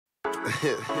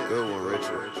Good one,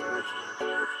 Richard.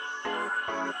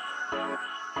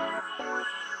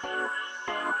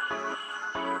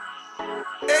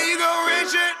 There you go,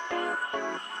 Richard.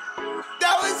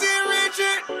 That was it,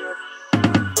 Richard.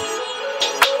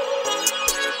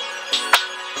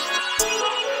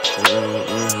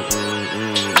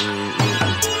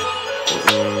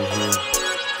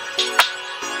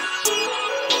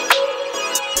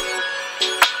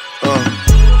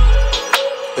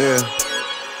 Yeah.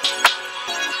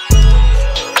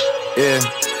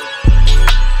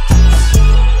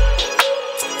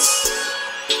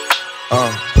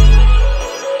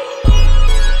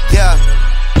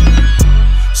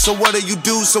 So what do you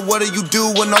do? So what do you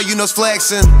do when all you know's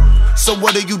flexing? So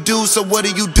what do you do? So what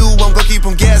do you do? I'm gonna keep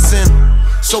them guessing.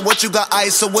 So what you got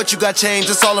ice? So what you got change?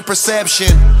 It's all a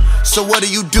perception. So what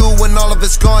do you do when all of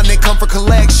it's gone? They come for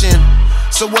collection.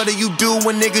 So what do you do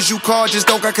when niggas you call just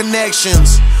don't got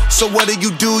connections? So what do? You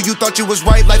thought you was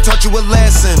right, life taught you a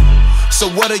lesson. So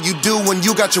what do you do when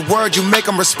you got your word, you make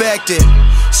them respect it?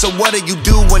 So what do you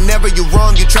do whenever you're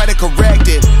wrong, you try to correct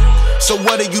it? So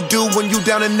what do you do when you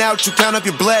down and out, you count up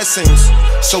your blessings?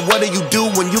 So what do you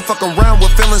do when you fuck around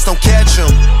with feelings, don't catch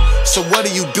them? So what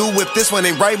do you do if this one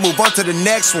ain't right, move on to the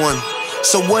next one?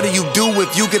 So what do you do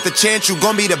if you get the chance, you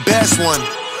gon' be the best one?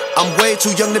 I'm way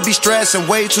too young to be stressing,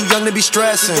 way too young to be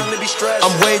stressing.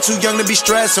 I'm way too young to be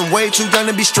stressing, way too young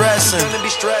to be stressing.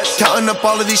 Counting up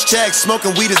all of these checks,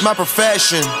 smoking weed is my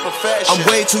profession. I'm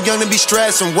way too young to be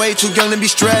stressing, way too young to be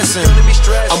stressing.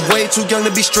 I'm way too young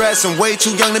to be stressing, way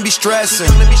too young to be stressing.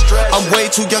 I'm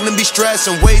way too young to be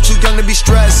stressing, way too young to be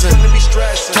stressing.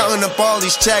 Counting up all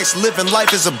these checks, living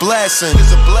life is a blessing.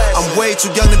 I'm way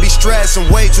too young to be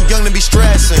stressing, way too young to be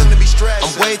stressing.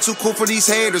 I'm way too cool for these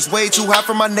haters, way too hot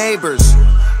for my neighbors.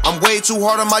 I'm way too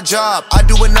hard on my job, I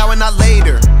do it now and not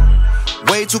later.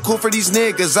 Way too cool for these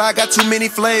niggas, I got too many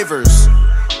flavors.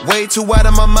 Way too out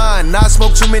of my mind, I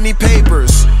smoke too many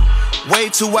papers. Way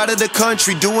too out of the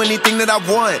country, do anything that I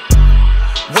want.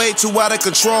 Way too out of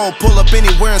control, pull up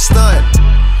anywhere and stunt.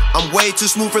 I'm way too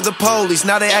smooth for the police,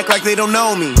 now they act like they don't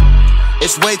know me.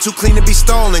 It's way too clean to be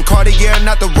stolen, Cartier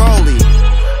not the Rollie.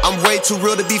 I'm way too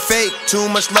real to be fake, too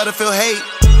much love to feel hate.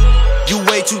 You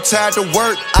way too tired to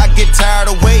work, I get tired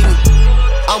of waiting.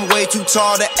 I'm way too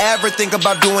tall to ever think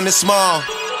about doing it small.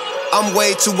 I'm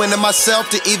way too into myself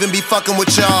to even be fucking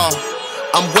with y'all.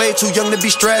 I'm way too young to be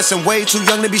stressing, way too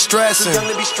young to be stressing.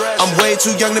 I'm way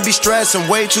too young to be stressing,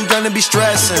 way too young to be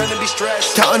stressing.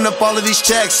 Counting up all of these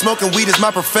checks, smoking weed is my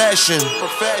profession.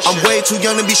 I'm way too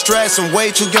young to be stressing,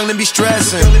 way too young to be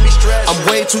stressing. I'm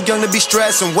way too young to be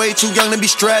stressing, way too young to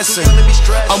be stressing.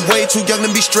 I'm way too young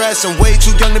to be stressing, way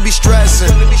too young to be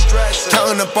stressing.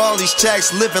 Counting up all these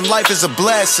checks, living life is a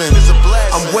blessing.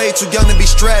 I'm way too young to be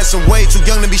stressing, way too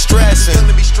young to be stressing.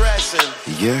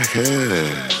 Yeah.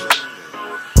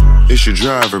 It's your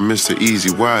driver, Mr. Easy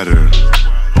Wider,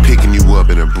 picking you up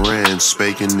in a brand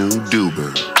spanking new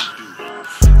Duber.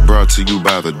 Brought to you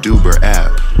by the Duber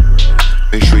app.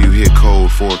 Make sure you hit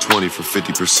code 420 for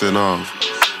 50% off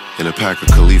and a pack of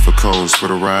Khalifa cones for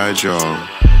the ride, y'all.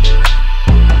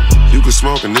 You can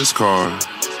smoke in this car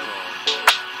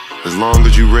as long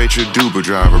as you rate your Duber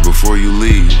driver before you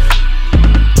leave.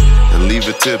 And leave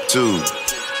a tip too.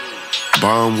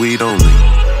 Bomb weed only.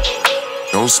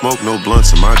 Don't smoke no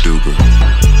blunts in my Duber.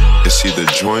 It's either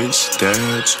joints,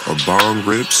 dabs, or Bong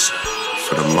Rips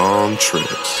for the long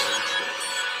trips.